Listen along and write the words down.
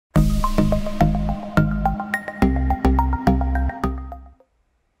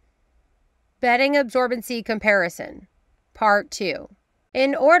Bedding absorbency comparison, part 2.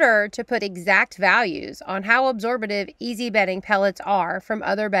 In order to put exact values on how absorbative EasyBedding pellets are from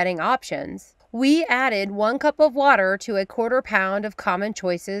other bedding options, we added 1 cup of water to a 1/4 pound of common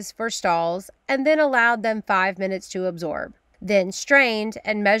choices for stalls and then allowed them 5 minutes to absorb. Then strained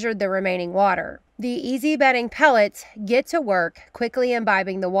and measured the remaining water. The EasyBedding pellets get to work quickly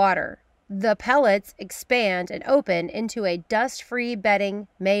imbibing the water. The pellets expand and open into a dust-free bedding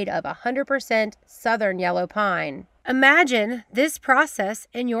made of 100% southern yellow pine. Imagine this process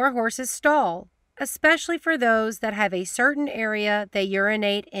in your horse's stall, especially for those that have a certain area they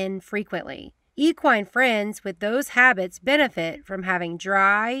urinate in frequently. Equine friends with those habits benefit from having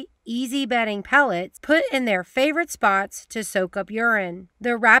dry, EasyBedding pellets put in their favorite spots to soak up urine.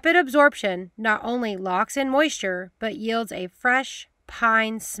 The rapid absorption not only locks in moisture, but yields a fresh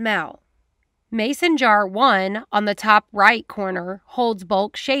pine smell. Mason jar 1 on the top right corner holds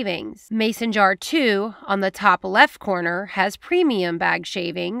bulk shavings. Mason jar 2 on the top left corner has premium bag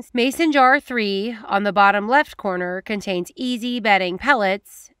shavings. Mason jar 3 on the bottom left corner contains EasyBedding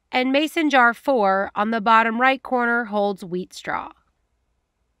pellets. And mason jar 4 on the bottom right corner holds wheat straw.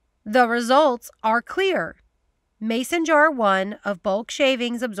 The results are clear. Mason jar 1 of bulk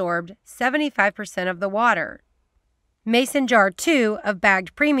shavings absorbed 75% of the water. Mason jar 2 of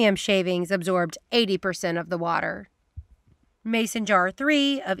bagged premium shavings absorbed 80% of the water. Mason jar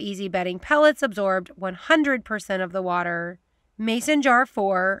 3 of EasyBedding pellets absorbed 100% of the water. Mason jar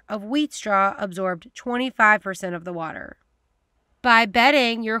 4 of wheat straw absorbed 25% of the water. By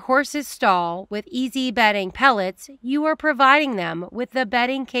bedding your horse's stall with EasyBedding pellets, you are providing them with the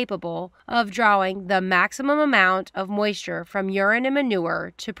bedding capable of drawing the maximum amount of moisture from urine and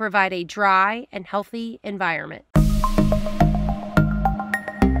manure to provide a dry and healthy environment.